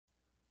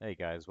Hey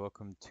guys,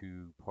 welcome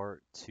to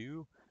part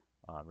two.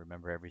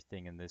 Remember,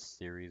 everything in this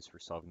series for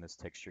solving this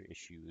texture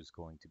issue is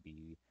going to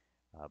be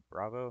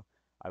Bravo.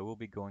 I will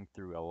be going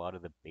through a lot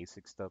of the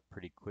basic stuff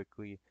pretty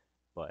quickly,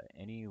 but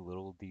any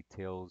little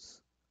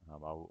details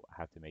I'll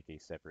have to make a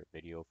separate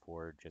video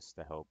for just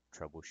to help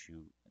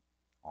troubleshoot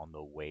on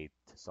the way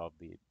to solve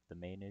the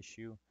main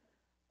issue.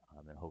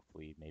 And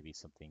hopefully maybe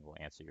something will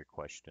answer your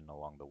question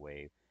along the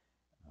way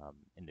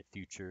in the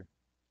future.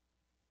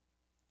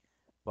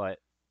 But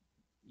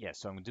yeah,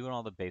 so I'm doing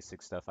all the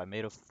basic stuff. I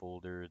made a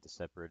folder that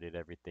separated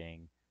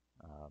everything.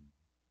 Um,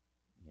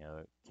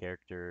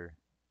 Character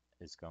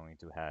is going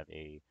to have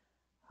a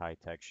high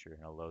texture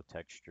and a low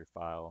texture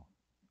file,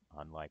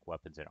 unlike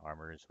weapons and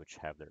armors, which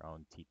have their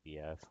own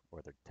TPF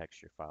or their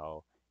texture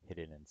file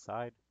hidden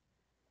inside.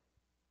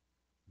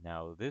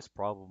 Now, this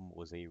problem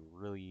was a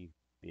really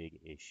big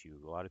issue.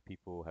 A lot of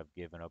people have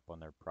given up on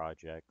their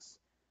projects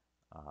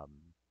um,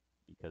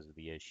 because of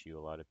the issue.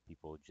 A lot of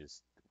people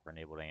just weren't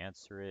able to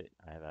answer it.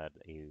 I have had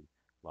a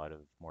lot of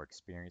more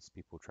experienced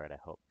people try to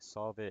help me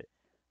solve it.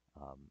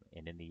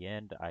 And in the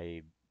end,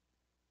 I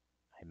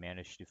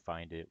managed to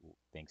find it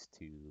thanks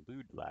to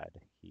Lewd Lad.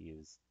 He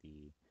is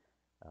the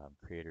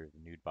creator of the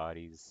nude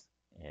bodies,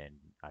 and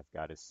I've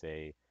got to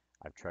say,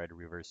 I've tried to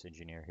reverse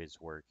engineer his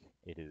work.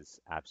 It is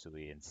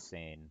absolutely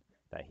insane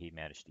that he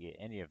managed to get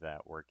any of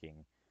that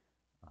working,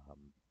 um,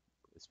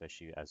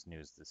 especially as new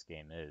as this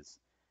game is.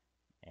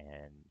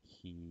 And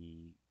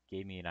he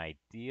gave me an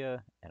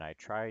idea and I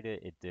tried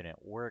it. It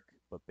didn't work,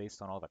 but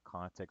based on all the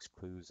context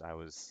clues I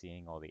was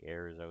seeing, all the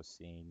errors I was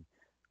seeing,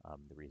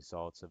 the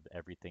results of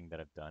everything that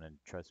I've done, and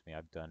trust me,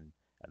 I've done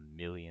a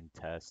million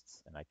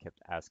tests and I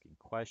kept asking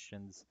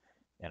questions,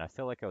 and I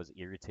felt like I was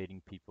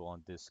irritating people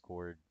on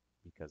Discord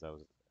because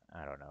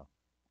I don't know,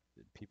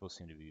 people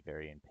seem to be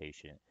very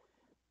impatient,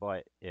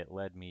 but it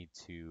led me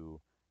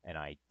to an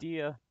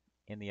idea,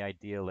 and the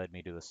idea led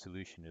me to the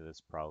solution to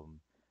this problem,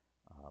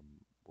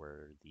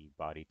 where the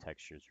body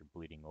textures are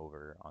bleeding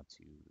over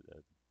onto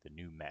the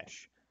new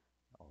mesh,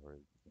 or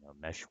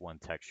mesh one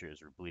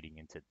textures are bleeding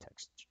into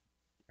text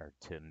or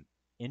to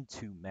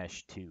into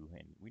mesh two,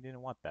 and we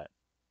didn't want that.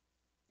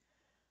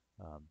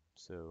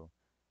 So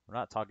we're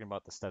not talking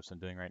about the steps I'm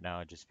doing right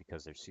now just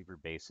because they're super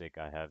basic.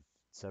 I have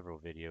several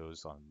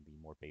videos on the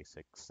more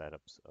basic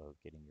setups of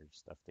getting your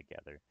stuff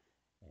together,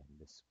 and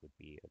this would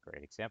be a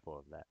great example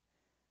of that.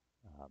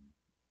 Um,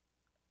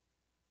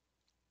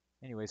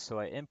 Anyway, so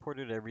I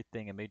imported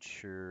everything and made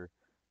sure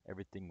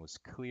everything was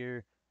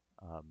clear.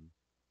 Um,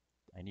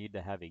 I need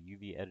to have a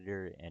UV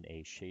editor and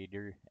a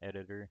shader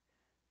editor.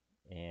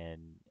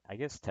 And I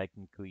guess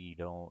technically you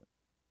don't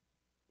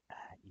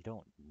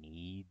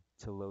need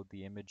to load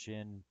the image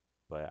in,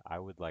 but I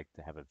would like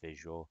to have a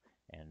visual,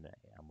 and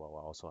we'll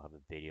also have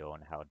a video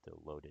on how to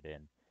load it in.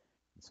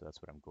 And so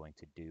that's what I'm going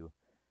to do.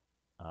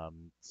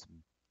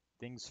 Some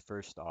things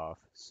first off.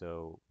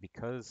 So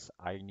because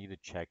I need to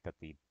check that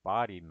the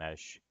body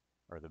mesh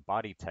or the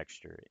body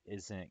texture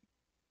isn't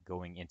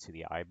going into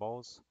the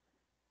eyeballs,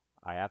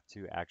 I have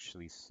to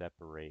actually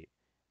separate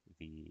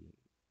the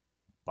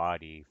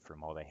body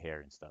from all the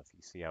hair and stuff.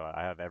 You see how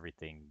I have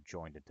everything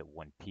joined into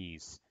one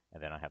piece,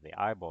 and then I have the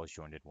eyeballs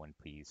joined in one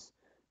piece,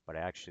 but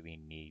I actually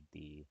need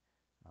the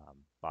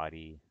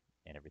body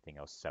and everything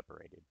else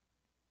separated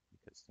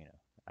because,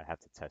 I have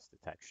to test the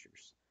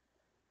textures.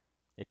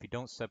 If you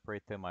don't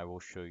separate them, I will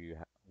show you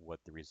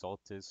what the result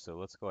is. So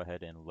let's go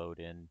ahead and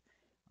load in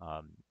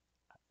um,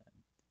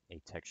 a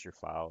texture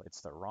file.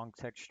 It's the wrong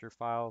texture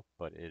file,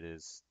 but it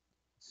is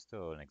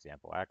still an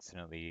example. I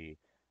accidentally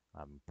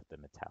put the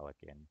metallic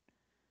in,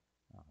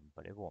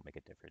 but it won't make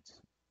a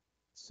difference.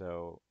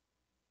 So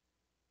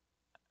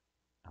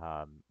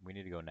we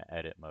need to go into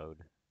edit mode.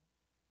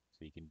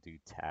 So you can do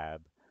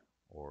tab,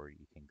 or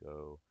you can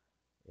go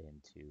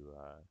into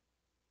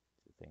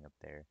the thing up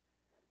there.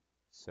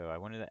 So I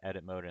went into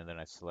edit mode and then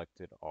I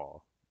selected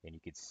all. And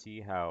you can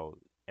see how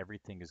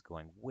everything is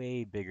going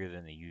way bigger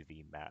than the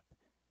UV map.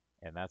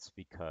 And that's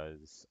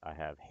because I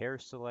have hair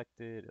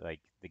selected. Like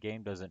the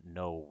game doesn't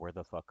know where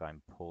the fuck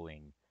I'm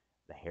pulling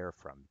the hair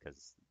from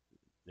because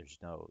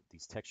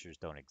these textures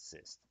don't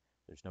exist.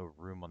 There's no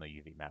room on the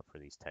UV map for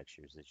these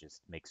textures. It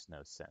just makes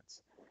no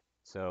sense.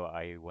 So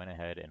I went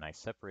ahead and I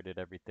separated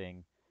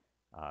everything,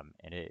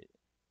 and it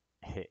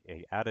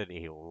added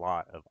a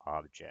lot of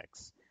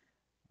objects,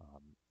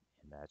 um,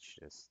 and that's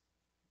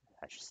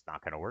just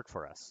not going to work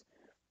for us.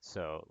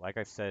 So, like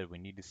I said, we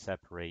need to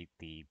separate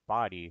the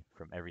body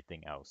from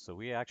everything else. So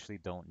we actually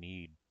don't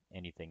need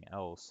anything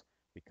else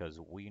because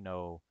we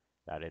know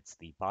that it's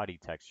the body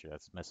texture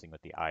that's messing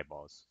with the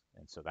eyeballs.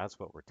 And so that's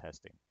what we're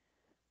testing.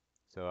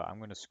 So I'm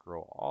going to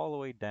scroll all the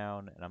way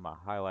down and I'm going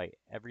to highlight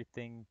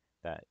everything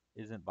that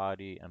isn't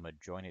body and I'm going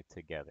to join it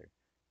together.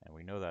 And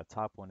we know that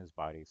top one is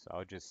body, so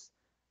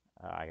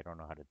I don't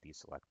know how to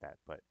deselect that,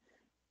 but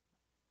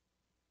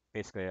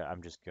basically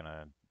I'm just going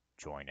to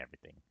join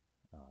everything.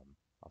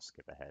 I'll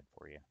skip ahead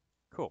for you.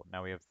 Cool.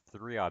 Now we have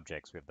three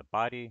objects. We have the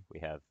body, we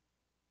have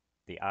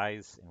the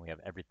eyes, and we have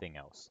everything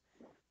else.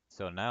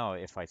 So now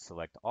if I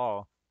select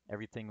all,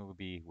 everything will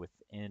be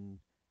within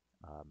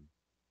um,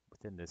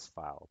 within this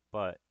file.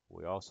 But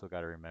we also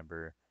got to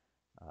remember,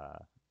 uh,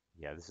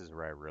 yeah, this is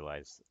where I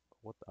realized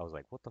I was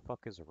like, what the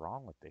fuck is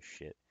wrong with this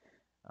shit?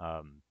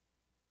 Um,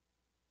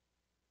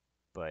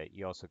 but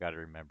you also got to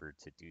remember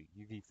to do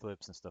UV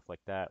flips and stuff like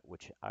that,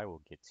 which I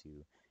will get to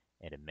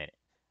in a minute.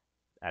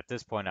 At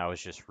this point, I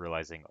was just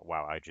realizing,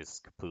 wow, I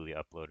just completely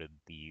uploaded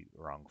the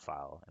wrong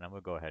file, and I'm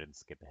gonna go ahead and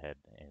skip ahead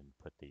and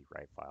put the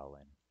right file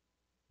in.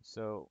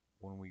 So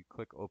when we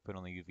click open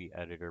on the UV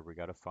editor, we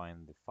gotta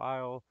find the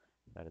file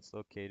that it's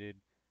located.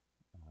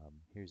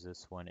 Here's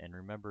this one, and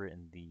remember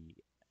in the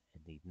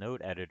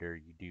node editor,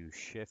 you do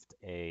Shift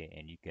A,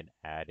 and you can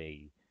add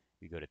a.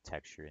 You go to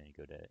texture and you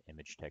go to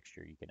image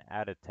texture. You can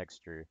add a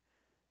texture,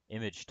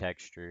 image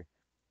texture,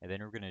 and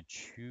then we're gonna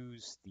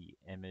choose the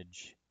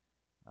image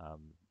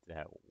um,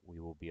 that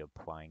we will be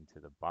applying to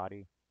the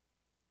body,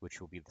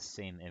 which will be the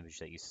same image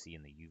that you see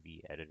in the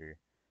UV editor.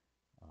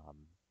 Um,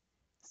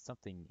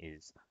 Something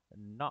is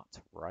not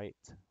right.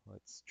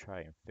 Let's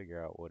try and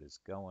figure out what is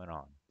going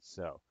on.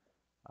 So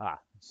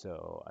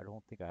I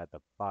don't think I had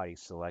the body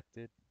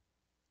selected.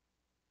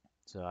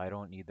 So I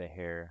don't need the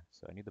hair.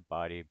 So I need the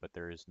body, but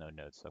there is no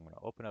node. So I'm going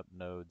to open up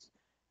nodes.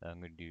 And I'm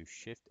going to do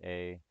Shift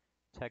A,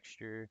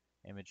 texture,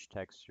 image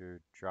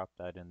texture, drop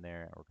that in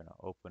there, and we're going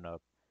to open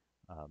up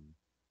um,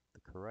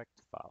 the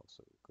correct file.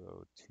 So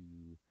go to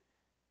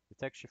the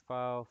texture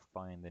file,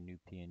 find the new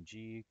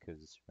PNG,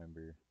 because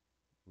remember,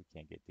 we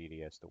can't get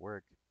DDS to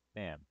work.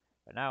 Bam.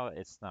 But now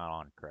it's not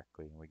on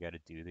correctly, and we got to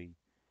do the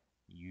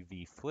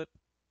UV flip.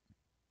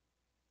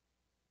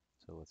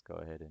 So let's go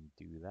ahead and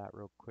do that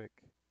real quick.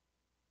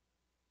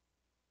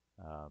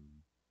 Um,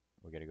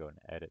 we got to go in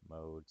edit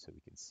mode so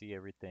we can see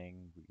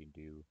everything. We can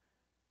do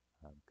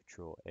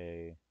Control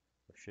A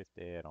or Shift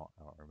A. I don't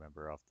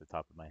remember off the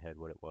top of my head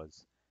what it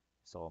was.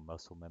 It's all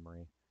muscle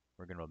memory.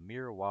 We're going to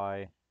mirror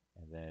Y,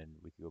 and then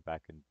we can go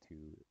back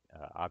into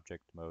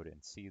object mode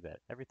and see that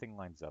everything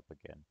lines up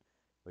again,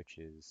 which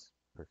is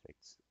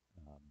perfect.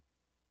 Um,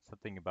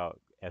 Something about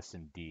S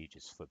and D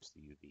just flips the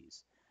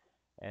UVs.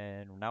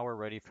 And now we're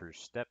ready for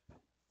step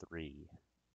 3.